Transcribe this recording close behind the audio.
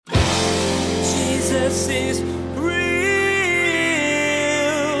Jesus is real.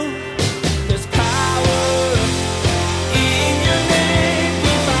 There's power in your name. We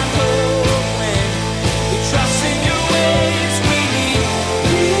find hope when we trust in your ways. We need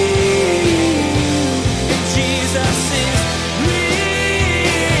you, and Jesus is real.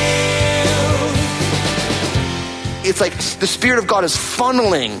 It's like the Spirit of God is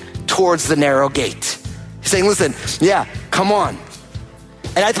funneling towards the narrow gate. He's saying, listen, yeah, come on.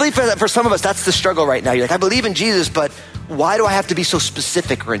 And I believe for some of us, that's the struggle right now. You're like, I believe in Jesus, but why do I have to be so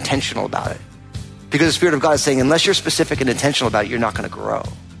specific or intentional about it? Because the Spirit of God is saying, unless you're specific and intentional about it, you're not going to grow.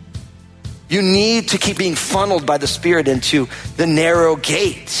 You need to keep being funneled by the Spirit into the narrow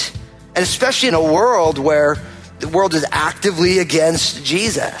gate. And especially in a world where the world is actively against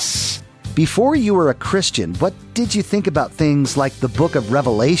Jesus. Before you were a Christian, what did you think about things like the book of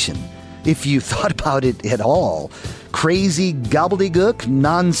Revelation? If you thought about it at all. Crazy gobbledygook,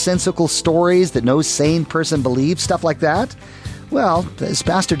 nonsensical stories that no sane person believes, stuff like that? Well, as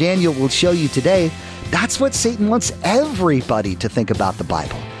Pastor Daniel will show you today, that's what Satan wants everybody to think about the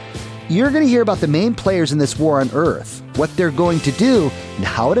Bible. You're going to hear about the main players in this war on earth, what they're going to do, and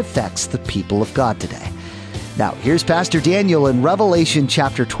how it affects the people of God today. Now, here's Pastor Daniel in Revelation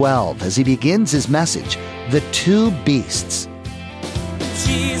chapter 12 as he begins his message, The Two Beasts.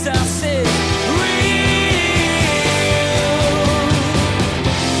 Jesus is real.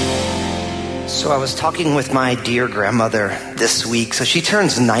 So I was talking with my dear grandmother this week. So she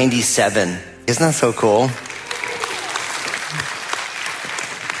turns 97. Isn't that so cool?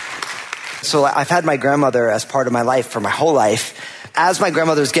 So I've had my grandmother as part of my life for my whole life. As my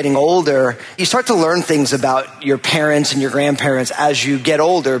grandmother's getting older, you start to learn things about your parents and your grandparents as you get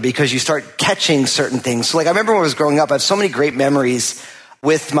older because you start catching certain things. So like I remember when I was growing up, I have so many great memories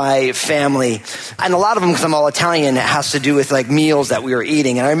with my family. And a lot of them, because I'm all Italian, it has to do with like meals that we were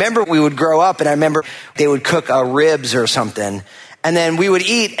eating. And I remember we would grow up and I remember they would cook ribs or something. And then we would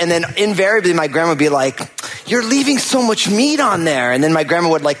eat, and then invariably my grandma would be like, you're leaving so much meat on there. And then my grandma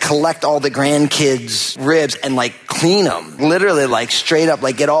would like collect all the grandkids' ribs and like clean them. Literally like straight up,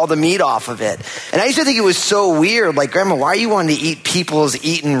 like get all the meat off of it. And I used to think it was so weird. Like, Grandma, why are you wanting to eat people's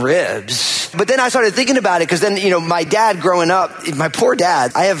eaten ribs? But then I started thinking about it because then, my dad growing up, my poor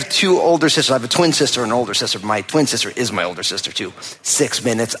dad, I have two older sisters. I have a twin sister and an older sister. My twin sister is my older sister too. 6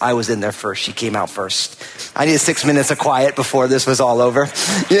 minutes. I was in there first. She came out first. I needed 6 minutes of quiet before this was all over.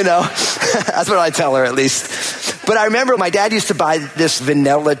 That's what I tell her at least. But I remember my dad used to buy this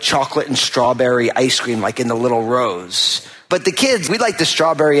vanilla chocolate and strawberry ice cream like in the little rows. But the kids, we liked the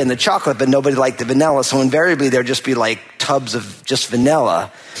strawberry and the chocolate, but nobody liked the vanilla. So invariably there'd just be like tubs of just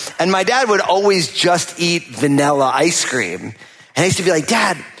vanilla. And my dad would always just eat vanilla ice cream. And I used to be like,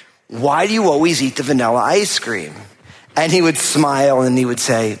 Dad, why do you always eat the vanilla ice cream? And he would smile and he would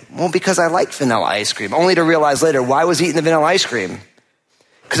say, well, because I like vanilla ice cream. Only to realize later, why was he eating the vanilla ice cream?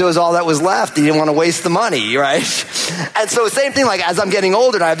 Because it was all that was left. He didn't want to waste the money, right? And so same thing, like as I'm getting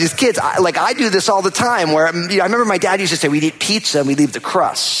older and I have these kids, I do this all the time where, I remember my dad used to say, we'd eat pizza and we leave the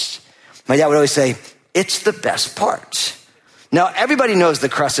crust. My dad would always say, it's the best part. Now, everybody knows the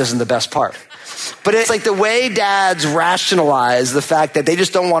crust isn't the best part. But it's like the way dads rationalize the fact that they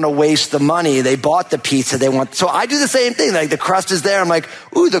just don't want to waste the money. They bought the pizza they want. So I do the same thing. Like the crust is there. I'm like,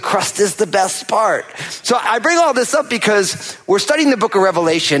 ooh, the crust is the best part. So I bring all this up because we're studying the book of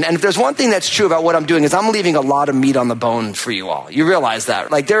Revelation. And if there's one thing that's true about what I'm doing is I'm leaving a lot of meat on the bone for you all. You realize that?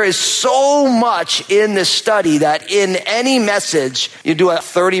 Like there is so much in this study that in any message, you do a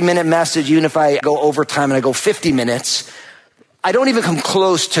 30-minute message, even if I go overtime and I go 50 minutes, I don't even come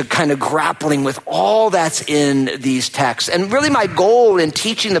close to kind of grappling with all that's in these texts. And really my goal in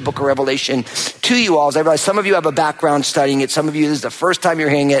teaching the book of Revelation to you all is I realize some of you have a background studying it. Some of you, this is the first time you're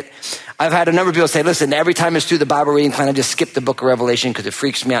hearing it. I've had a number of people say, listen, every time it's through the Bible reading plan, I just skip the book of Revelation because it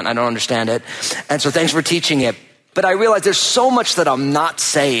freaks me out and I don't understand it. And so thanks for teaching it. But I realize there's so much that I'm not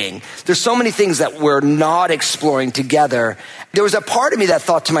saying. There's so many things that we're not exploring together. There was a part of me that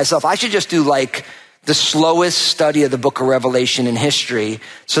thought to myself, I should just do like the slowest study of the book of Revelation in history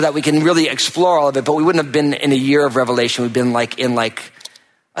so that we can really explore all of it. But we wouldn't have been in a year of Revelation. We'd been like in like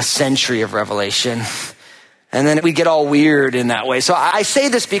a century of Revelation. And then we get all weird in that way. So I say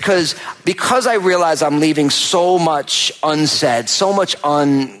this because I realize I'm leaving so much unsaid, so much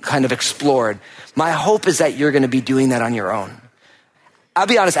kind of explored. My hope is that you're going to be doing that on your own. I'll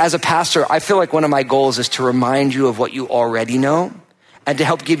be honest, as a pastor, I feel like one of my goals is to remind you of what you already know and to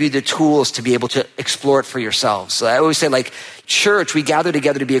help give you the tools to be able to explore it for yourselves. So I always say, like, church, we gather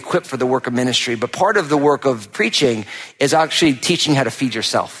together to be equipped for the work of ministry, but part of the work of preaching is actually teaching how to feed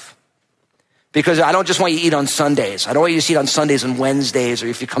yourself. Because I don't just want you to eat on Sundays. I don't want you to eat on Sundays and Wednesdays, or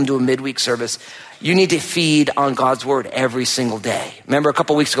if you come to a midweek service. You need to feed on God's word every single day. Remember a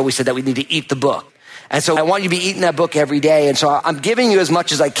couple weeks ago we said that we need to eat the book. And so I want you to be eating that book every day. And so I'm giving you as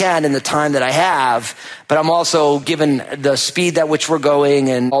much as I can in the time that I have, but I'm also given the speed at which we're going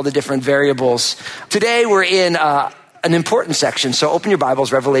and all the different variables. Today we're in an important section. So open your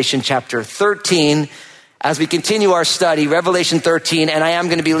Bibles, Revelation chapter 13. As we continue our study, Revelation 13, and I am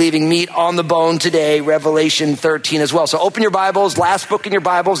going to be leaving meat on the bone today, Revelation 13 as well. So open your Bibles, last book in your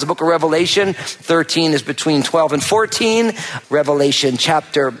Bibles, the book of Revelation. 13 is between 12 and 14, Revelation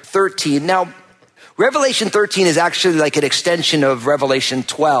chapter 13. Now, Revelation 13 is actually like an extension of Revelation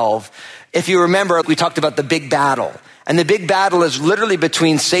 12. If you remember, we talked about the big battle. And the big battle is literally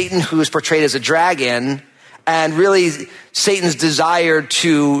between Satan, who is portrayed as a dragon, and really Satan's desire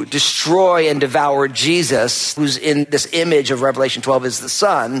to destroy and devour Jesus, who's in this image of Revelation 12 is the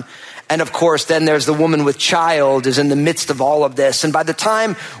Son. And of course, then there's the woman with child is in the midst of all of this. And by the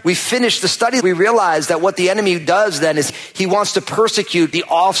time we finish the study, we realize that what the enemy does then is he wants to persecute the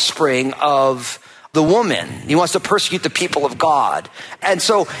offspring of the woman. He wants to persecute the people of God. And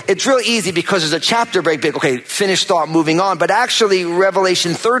so it's real easy because there's a chapter break, big, okay, finished thought, moving on. But actually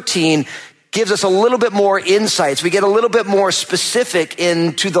Revelation 13 gives us a little bit more insights. We get a little bit more specific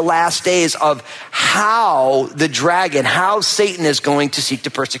into the last days of how the dragon, how Satan is going to seek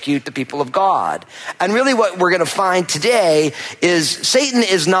to persecute the people of God. And really what we're going to find today is Satan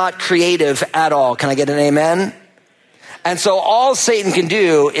is not creative at all. Can I get an amen? And so all Satan can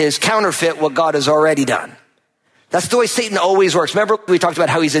do is counterfeit what God has already done. That's the way Satan always works. Remember, we talked about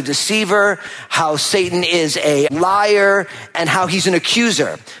how he's a deceiver, how Satan is a liar, and how he's an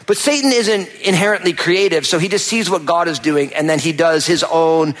accuser. But Satan isn't inherently creative, so he just sees what God is doing, and then he does his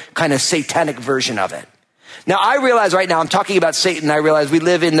own kind of satanic version of it. Now, I realize right now, I'm talking about Satan, I realize we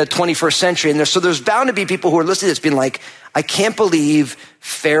live in the 21st century, and there's bound to be people who are listening to this being like, I can't believe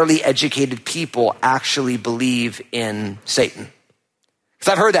fairly educated people actually believe in Satan.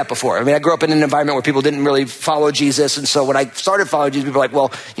 Because I've heard that before. I mean, I grew up in an environment where people didn't really follow Jesus. And so when I started following Jesus, people were like,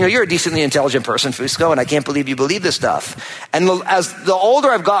 well, you're a decently intelligent person, Fusco, and I can't believe you believe this stuff. And as the older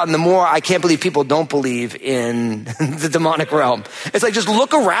I've gotten, the more I can't believe people don't believe in the demonic realm. It's like, just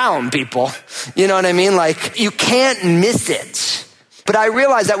look around, people. You know what I mean? Like, you can't miss it. But I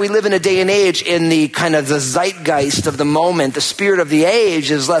realize that we live in a day and age in the kind of the zeitgeist of the moment. The spirit of the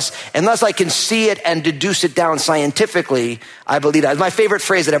age is unless I can see it and deduce it down scientifically, I believe that. It's my favorite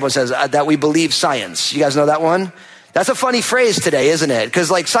phrase that everyone says, that we believe science. You guys know that one? That's a funny phrase today, isn't it?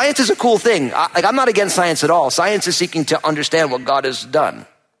 Because like science is a cool thing. I'm not against science at all. Science is seeking to understand what God has done.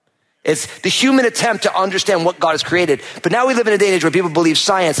 It's the human attempt to understand what God has created. But now we live in a day and age where people believe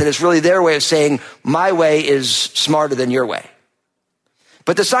science, and it's really their way of saying, my way is smarter than your way.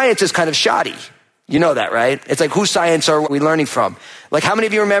 But the science is kind of shoddy. You know that, right? It's like, whose science are we learning from? Like, how many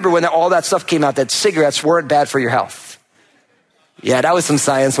of you remember when all that stuff came out that cigarettes weren't bad for your health? Yeah, that was some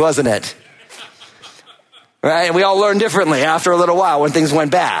science, wasn't it? Right? And we all learned differently after a little while when things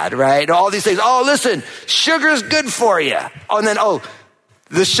went bad, right? And all these things, oh, listen, sugar's good for you. Oh, and then,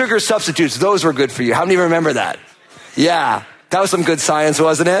 the sugar substitutes, those were good for you. How many remember that? Yeah, that was some good science,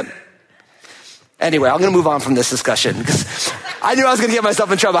 wasn't it? Anyway, I'm going to move on from this discussion because I knew I was going to get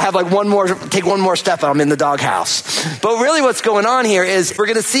myself in trouble. I have take one more step and I'm in the doghouse. But really what's going on here is we're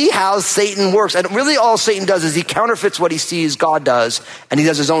going to see how Satan works. And really all Satan does is he counterfeits what he sees God does, and he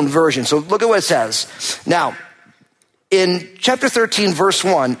does his own version. So look at what it says. Now, in chapter 13, verse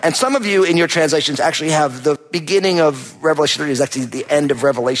 1, and some of you in your translations actually have the beginning of Revelation 13 is actually the end of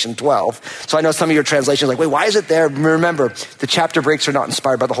Revelation 12. So I know some of your translations are like, wait, why is it there? Remember, the chapter breaks are not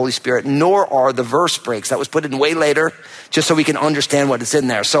inspired by the Holy Spirit, nor are the verse breaks. That was put in way later, just so we can understand what is in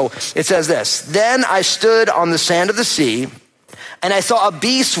there. So it says this, then I stood on the sand of the sea, and I saw a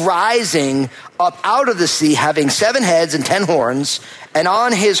beast rising up out of the sea, having 7 heads and 10 horns, and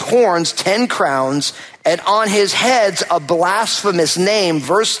on his horns 10 crowns, and on his heads a blasphemous name.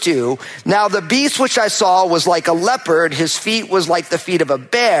 Verse 2, now the beast which I saw was like a leopard, his feet was like the feet of a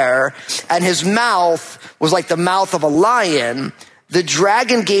bear, and his mouth was like the mouth of a lion. The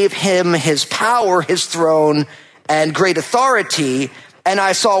dragon gave him his power, his throne, and great authority, and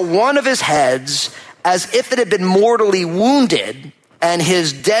I saw one of his heads as if it had been mortally wounded, and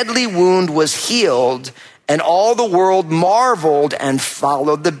his deadly wound was healed, and all the world marveled and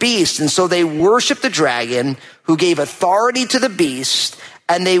followed the beast. And so they worshiped the dragon, who gave authority to the beast,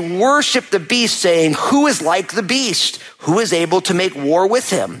 and they worshiped the beast, saying, who is like the beast? Who is able to make war with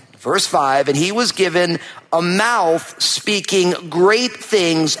him? Verse 5, and he was given a mouth speaking great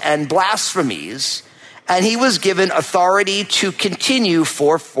things and blasphemies, and he was given authority to continue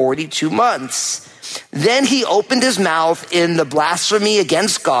for 42 months. Then he opened his mouth in the blasphemy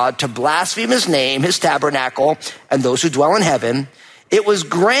against God to blaspheme his name, his tabernacle, and those who dwell in heaven. It was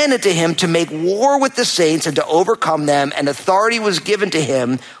granted to him to make war with the saints and to overcome them, and authority was given to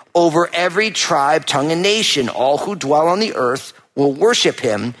him over every tribe, tongue, and nation. All who dwell on the earth will worship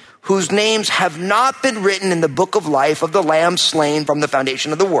him, whose names have not been written in the book of life of the Lamb slain from the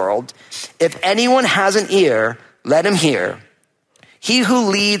foundation of the world. If anyone has an ear, let him hear. He who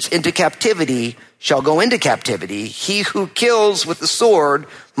leads into captivity shall go into captivity. He who kills with the sword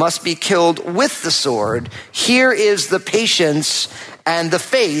must be killed with the sword. Here is the patience and the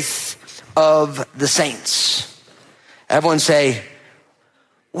faith of the saints. Everyone say,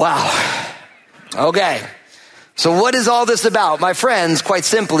 wow. Okay. So what is all this about? My friends, quite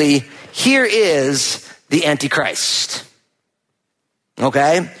simply, here is the Antichrist.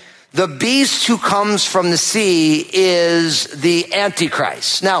 Okay? The beast who comes from the sea is the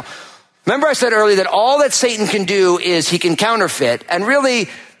Antichrist. Now, remember I said earlier that all that Satan can do is he can counterfeit. And really,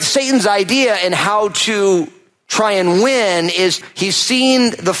 Satan's idea in how to try and win is he's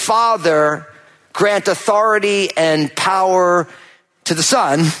seen the Father grant authority and power to the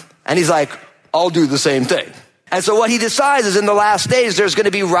Son, and he's like, I'll do the same thing. And so what he decides is in the last days, there's going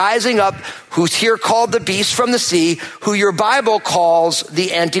to be rising up who's here called the beast from the sea, who your Bible calls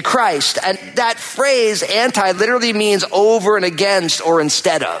the Antichrist. And that phrase, anti, literally means over and against or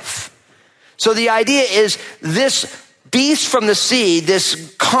instead of. So the idea is this beast from the sea,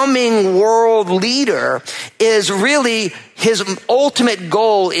 this coming world leader, is really his ultimate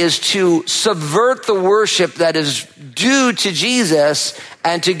goal is to subvert the worship that is due to Jesus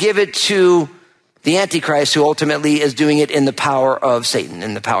and to give it to the Antichrist, who ultimately is doing it in the power of Satan,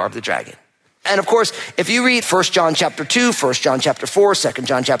 in the power of the dragon. And of course, if you read 1 John chapter 2, 1 John chapter 4, 2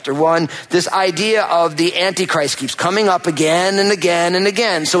 John chapter 1, this idea of the Antichrist keeps coming up again and again and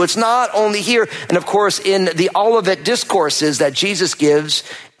again. So it's not only here, and of course in the Olivet discourses that Jesus gives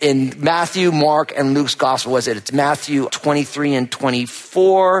in Matthew, Mark, and Luke's gospel. It's Matthew 23 and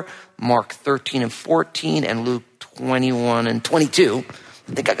 24, Mark 13 and 14, and Luke 21 and 22.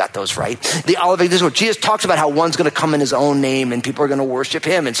 I think I got those right. The Olivet Discourse. Jesus talks about how one's going to come in his own name and people are going to worship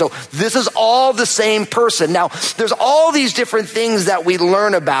him. And so this is all the same person. Now, there's all these different things that we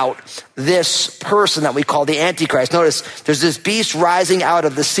learn about this person that we call the Antichrist. Notice there's this beast rising out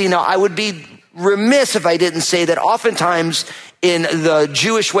of the sea. Now, I would be remiss if I didn't say that oftentimes in the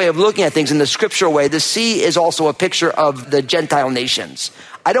Jewish way of looking at things, in the scriptural way, the sea is also a picture of the Gentile nations.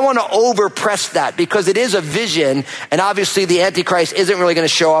 I don't want to overpress that because it is a vision, and obviously the Antichrist isn't really going to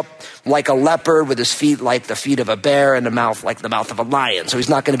show up like a leopard with his feet like the feet of a bear and a mouth like the mouth of a lion. So he's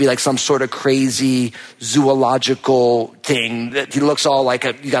not going to be like some sort of crazy zoological thing that he looks all like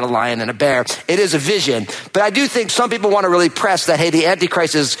you got a lion and a bear. It is a vision. But I do think some people want to really press that, hey, the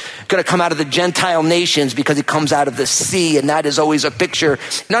Antichrist is going to come out of the Gentile nations because he comes out of the sea, and that is always a picture,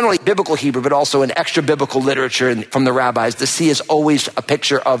 not only biblical Hebrew, but also in extra biblical literature and from the rabbis. The sea is always a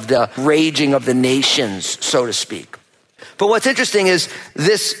picture of the raging of the nations, so to speak. But what's interesting is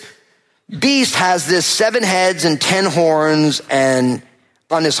this beast has this 7 heads and 10 horns, and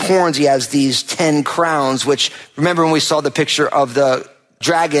on his horns he has these 10 crowns, which, remember when we saw the picture of the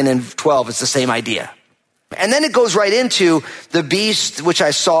dragon in 12, it's the same idea. And then it goes right into the beast which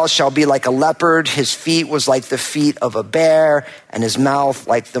I saw shall be like a leopard. His feet was like the feet of a bear, and his mouth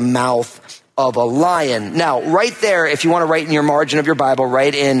like the mouth of a lion. Now, right there, if you want to write in your margin of your Bible,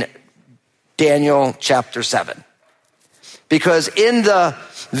 write in Daniel chapter 7. Because in the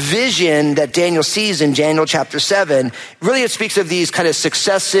vision that Daniel sees in Daniel chapter 7, really it speaks of these kind of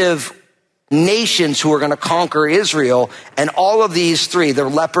successive nations who are going to conquer Israel. And all of these three, the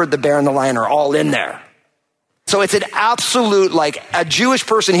leopard, the bear, and the lion, are all in there. So it's an absolute, like a Jewish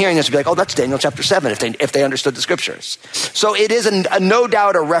person hearing this would be like, oh, that's Daniel chapter 7 if they understood the scriptures. So it is a no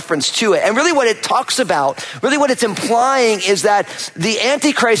doubt a reference to it. And really what it talks about, really what it's implying is that the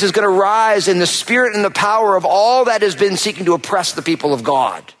Antichrist is going to rise in the spirit and the power of all that has been seeking to oppress the people of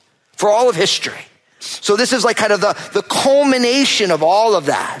God for all of history. So this is like kind of the culmination of all of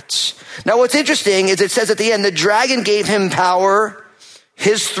that. Now what's interesting is it says at the end, the dragon gave him power,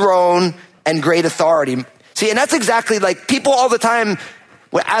 his throne, and great authority. See, and that's exactly like people all the time,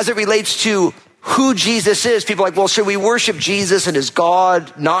 as it relates to who Jesus is, people are like, well, should we worship Jesus and is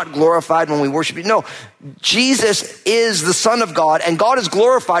God not glorified when we worship him? No, Jesus is the Son of God, and God is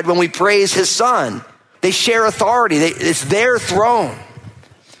glorified when we praise his Son. They share authority. It's their throne.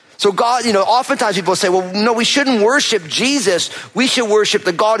 So God, oftentimes people say, well, no, we shouldn't worship Jesus. We should worship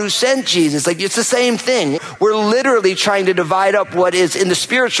the God who sent Jesus. Like, it's the same thing. We're literally trying to divide up what is in the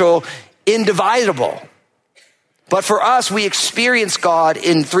spiritual indivisible. But for us, we experience God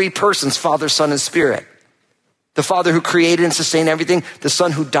in three persons, Father, Son, and Spirit. The Father who created and sustained everything, the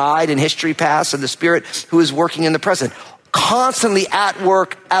Son who died in history past, and the Spirit who is working in the present. Constantly at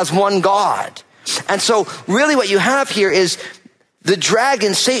work as one God. And so really what you have here is the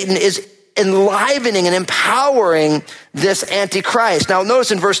dragon, Satan, is enlivening and empowering this Antichrist. Now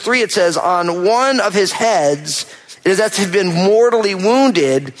notice in verse 3 it says, on one of his heads it is as if he had been mortally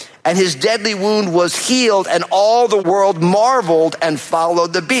wounded, and his deadly wound was healed, and all the world marveled and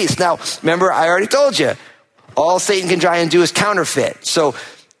followed the beast. Now, remember, I already told you, all Satan can try and do is counterfeit. So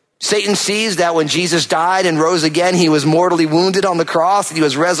Satan sees that when Jesus died and rose again, he was mortally wounded on the cross and he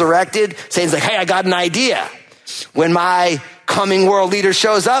was resurrected. Satan's like, hey, I got an idea. When my coming world leader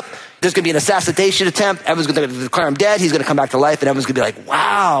shows up, there's going to be an assassination attempt. Everyone's going to declare him dead. He's going to come back to life, and everyone's going to be like,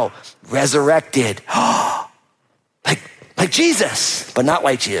 wow, resurrected. Like Jesus, but not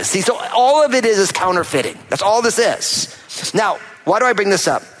like Jesus. See, so all of it is counterfeiting. That's all this is. Now, why do I bring this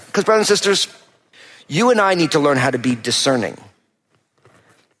up? Because brothers and sisters, you and I need to learn how to be discerning.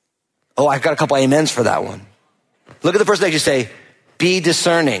 Oh, I've got a couple amens for that one. Look at the person next to you, say, be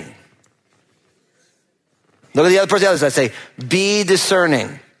discerning. Look at the other person on the other side, say, be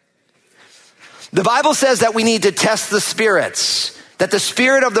discerning. The Bible says that we need to test the spirits, that the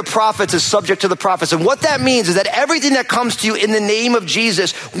spirit of the prophets is subject to the prophets. And what that means is that everything that comes to you in the name of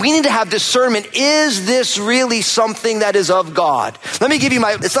Jesus, we need to have discernment. Is this really something that is of God? Let me give you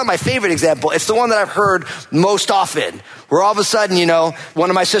it's not my favorite example. It's the one that I've heard most often, where all of a sudden,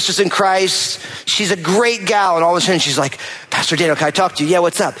 one of my sisters in Christ, she's a great gal, and all of a sudden she's like, Pastor Daniel, can I talk to you? Yeah,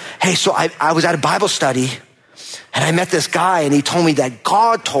 what's up? Hey, so I was at a Bible study, and I met this guy, and he told me that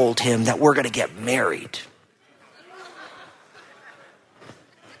God told him that we're going to get married.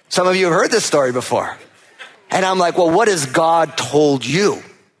 Some of you have heard this story before. And I'm like, well, what has God told you? And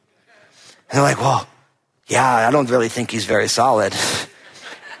they're like, well, yeah, I don't really think he's very solid.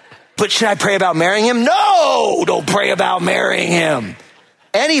 But should I pray about marrying him? No, don't pray about marrying him.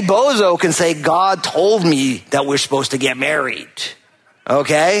 Any bozo can say, God told me that we're supposed to get married.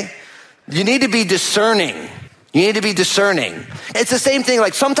 Okay? You need to be discerning. You need to be discerning. It's the same thing.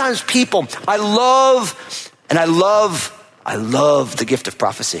 Like sometimes people, I love the gift of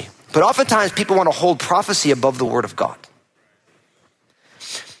prophecy. But oftentimes people want to hold prophecy above the word of God.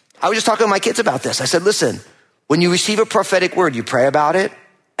 I was just talking to my kids about this. I said, listen, when you receive a prophetic word, you pray about it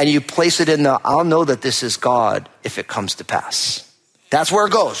and you place it in I'll know that this is God if it comes to pass. That's where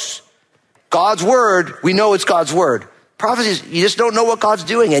it goes. God's word, we know it's God's word. Prophecies, you just don't know what God's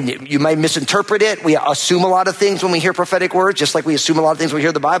doing, and you might misinterpret it. We assume a lot of things when we hear prophetic words, just like we assume a lot of things when we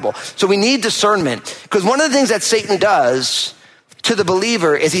hear the Bible. So we need discernment, because one of the things that Satan does to the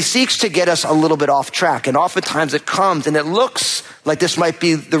believer is he seeks to get us a little bit off track, and oftentimes it comes and it looks like this might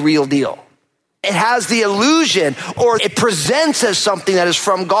be the real deal. It has the illusion, or it presents as something that is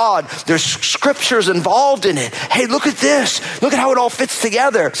from God. There's scriptures involved in it. Hey, look at this. Look at how it all fits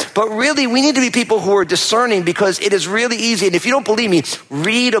together. But really, we need to be people who are discerning, because it is really easy. And if you don't believe me,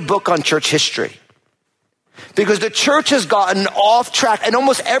 read a book on church history. Because the church has gotten off track, and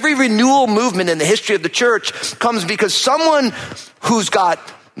almost every renewal movement in the history of the church comes because someone who's got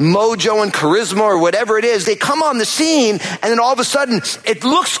mojo and charisma or whatever it is, they come on the scene, and then all of a sudden it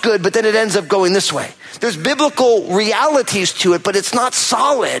looks good, but then it ends up going this way. There's biblical realities to it, but it's not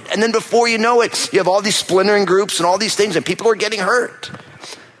solid. And then before you know it, you have all these splintering groups and all these things, and people are getting hurt.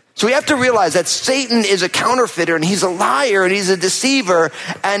 So we have to realize that Satan is a counterfeiter, and he's a liar, and he's a deceiver.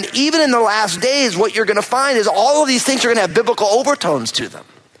 And even in the last days, what you're going to find is all of these things are going to have biblical overtones to them.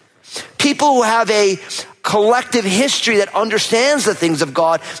 People who have a collective history that understands the things of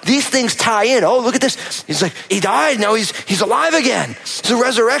God, these things tie in. Oh, look at this. He's like, he died, now he's alive again. It's a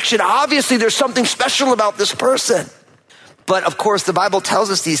resurrection. Obviously, there's something special about this person. But of course, the Bible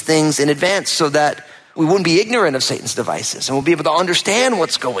tells us these things in advance so that we wouldn't be ignorant of Satan's devices, and we'll be able to understand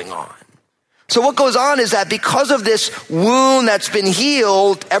what's going on. So what goes on is that because of this wound that's been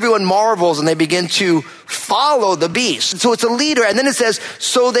healed, everyone marvels and they begin to follow the beast. So it's a leader. And then it says,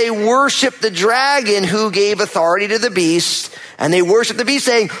 so they worship the dragon who gave authority to the beast. And they worship the beast,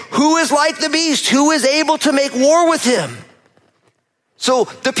 saying, who is like the beast? Who is able to make war with him? So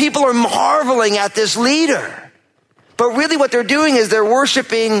the people are marveling at this leader. But really what they're doing is they're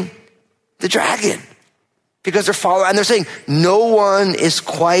worshiping the dragon, because they're following, and they're saying, no one is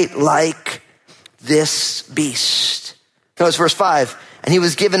quite like this beast. Notice verse 5. And he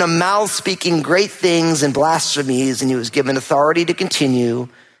was given a mouth speaking great things and blasphemies, and he was given authority to continue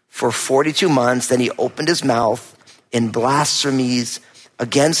for 42 months. Then he opened his mouth in blasphemies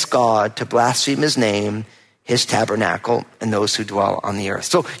against God, to blaspheme his name. his tabernacle, and those who dwell on the earth.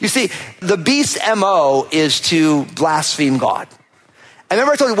 So you see, the beast's MO is to blaspheme God. And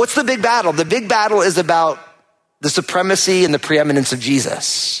remember I told you, what's the big battle? The big battle is about the supremacy and the preeminence of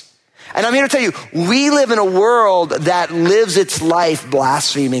Jesus. And I'm here to tell you, we live in a world that lives its life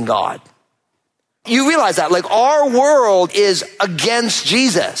blaspheming God. You realize that, like, our world is against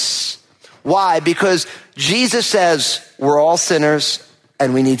Jesus. Why? Because Jesus says we're all sinners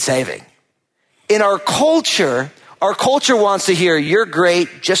and we need saving. In our culture wants to hear, you're great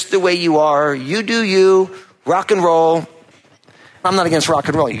just the way you are. You do you, rock and roll. I'm not against rock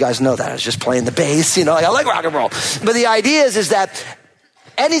and roll. You guys know that. I was just playing the bass, I like rock and roll. But the idea is that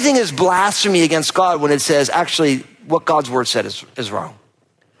anything is blasphemy against God when it says, actually, what God's word said is wrong.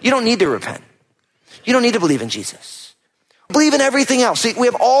 You don't need to repent. You don't need to believe in Jesus. Believe in everything else. See, we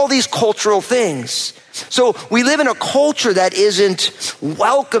have all these cultural things. So we live in a culture that isn't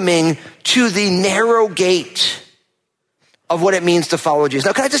welcoming to the narrow gate of what it means to follow Jesus.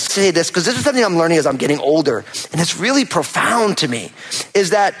 Now, can I just say this? Because this is something I'm learning as I'm getting older, and it's really profound to me,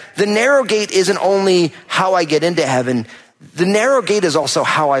 is that the narrow gate isn't only how I get into heaven. The narrow gate is also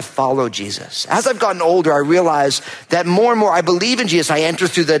how I follow Jesus. As I've gotten older, I realize that more and more I believe in Jesus. I enter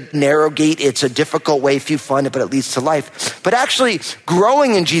through the narrow gate. It's a difficult way, few find it, but it leads to life. But actually,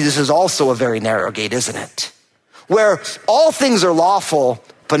 growing in Jesus is also a very narrow gate, isn't it? Where all things are lawful,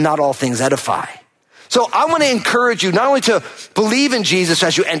 but not all things edify. So I want to encourage you not only to believe in Jesus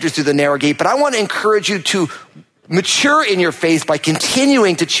as you enter through the narrow gate, but I want to encourage you to mature in your faith by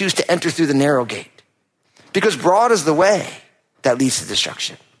continuing to choose to enter through the narrow gate. Because broad is the way that leads to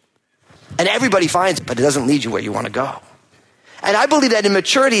destruction. And everybody finds it, but it doesn't lead you where you want to go. And I believe that in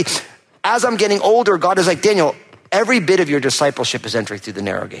maturity, as I'm getting older, God is like, Daniel, every bit of your discipleship is entering through the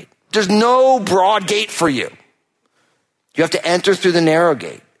narrow gate. There's no broad gate for you. You have to enter through the narrow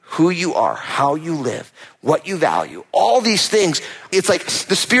gate. Who you are, how you live, what you value, all these things. It's like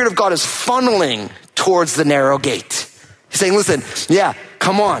the Spirit of God is funneling towards the narrow gate. He's saying, listen, yeah,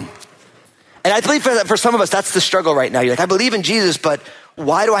 come on. And I believe for some of us, that's the struggle right now. You're like, I believe in Jesus, but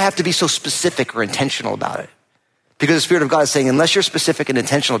why do I have to be so specific or intentional about it? Because the Spirit of God is saying, unless you're specific and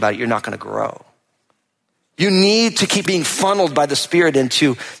intentional about it, you're not going to grow. You need to keep being funneled by the Spirit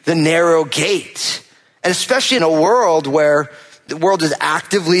into the narrow gate. And especially in a world where the world is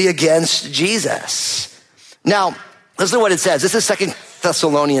actively against Jesus. Now, listen to what it says. This is 2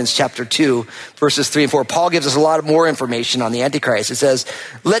 Thessalonians chapter 2, verses 3 and 4. Paul gives us a lot more information on the Antichrist. It says,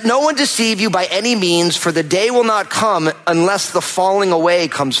 let no one deceive you by any means, for the day will not come unless the falling away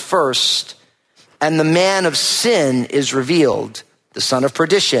comes first, and the man of sin is revealed, the son of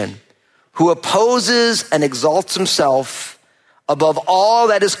perdition, who opposes and exalts himself above all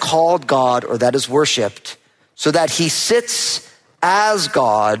that is called God or that is worshiped, so that he sits as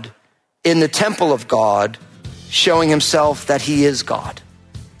God in the temple of God, showing himself that he is God.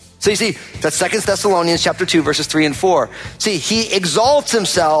 So you see, that's 2 Thessalonians chapter 2, verses 3 and 4. See, he exalts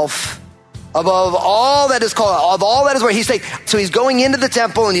himself above all that is called, of all that is where he's saying, so he's going into the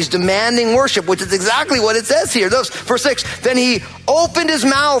temple and he's demanding worship, which is exactly what it says here. Verse 6, then he opened his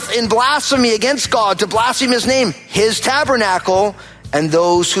mouth in blasphemy against God to blaspheme his name, his tabernacle, and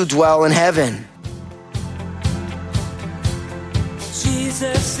those who dwell in heaven.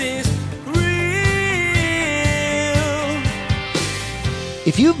 Jesus is real.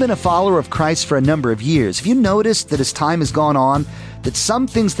 If you've been a follower of Christ for a number of years, have you noticed that as time has gone on, that some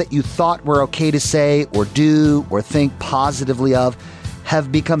things that you thought were okay to say or do or think positively of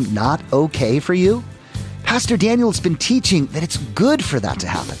have become not okay for you? Pastor Daniel has been teaching that it's good for that to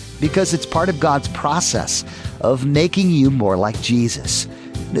happen because it's part of God's process of making you more like Jesus.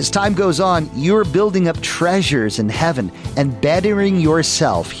 And as time goes on, you're building up treasures in heaven and bettering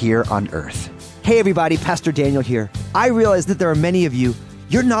yourself here on earth. Hey everybody, Pastor Daniel here. I realize that there are many of you,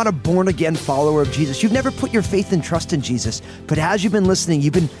 you're not a born-again follower of Jesus. You've never put your faith and trust in Jesus. But as you've been listening,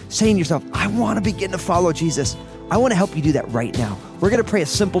 you've been saying to yourself, I want to begin to follow Jesus. I want to help you do that right now. We're going to pray a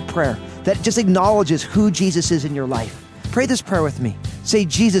simple prayer that just acknowledges who Jesus is in your life. Pray this prayer with me. Say,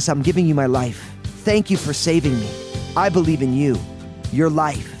 Jesus, I'm giving you my life. Thank you for saving me. I believe in you, your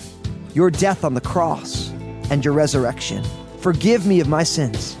life, your death on the cross, and your resurrection. Forgive me of my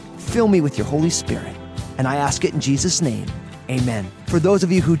sins. Fill me with your Holy Spirit. And I ask it in Jesus' name. Amen. For those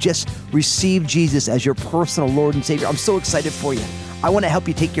of you who just received Jesus as your personal Lord and Savior, I'm so excited for you. I want to help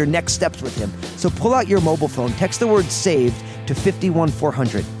you take your next steps with Him. So pull out your mobile phone, text the word SAVED to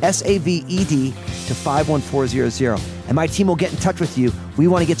 51400, SAVED to 51400. And my team will get in touch with you. We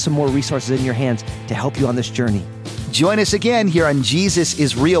want to get some more resources in your hands to help you on this journey. Join us again here on Jesus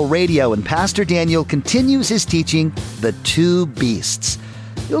is Real Radio, and Pastor Daniel continues his teaching, The Two Beasts.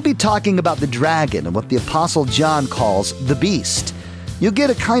 We'll be talking about the dragon and what the Apostle John calls the beast. You'll get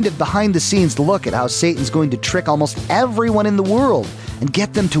a kind of behind-the-scenes look at how Satan's going to trick almost everyone in the world and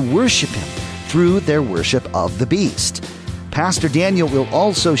get them to worship him through their worship of the beast. Pastor Daniel will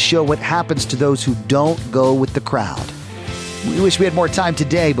also show what happens to those who don't go with the crowd. We wish we had more time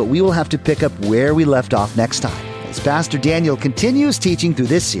today, but we will have to pick up where we left off next time, as Pastor Daniel continues teaching through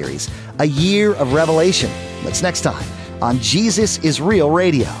this series, A Year of Revelation. That's next time on Jesus is Real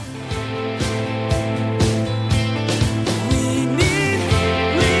Radio.